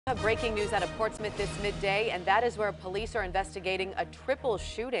Breaking news out of Portsmouth this midday, and that is where police are investigating a triple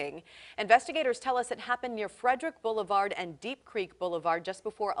shooting. Investigators tell us it happened near Frederick Blvd and Deep Creek Blvd just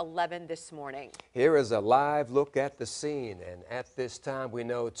before 11 this morning. Here is a live look at the scene, and at this time we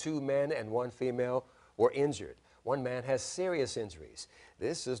know 2 men and 1 female were injured. 1 man has serious injuries.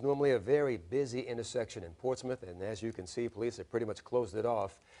 This is normally a very busy intersection in Portsmouth, and as you can see, police have pretty much closed it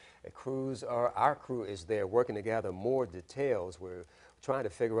off. Our crew is there working to gather more details. We're trying to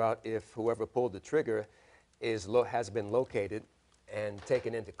figure out if whoever pulled the trigger has been located and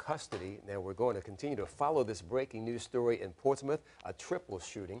taken into custody. Now we're going to continue to follow this breaking news story in Portsmouth, a triple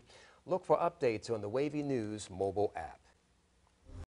shooting. Look for updates on the Wavy News mobile app.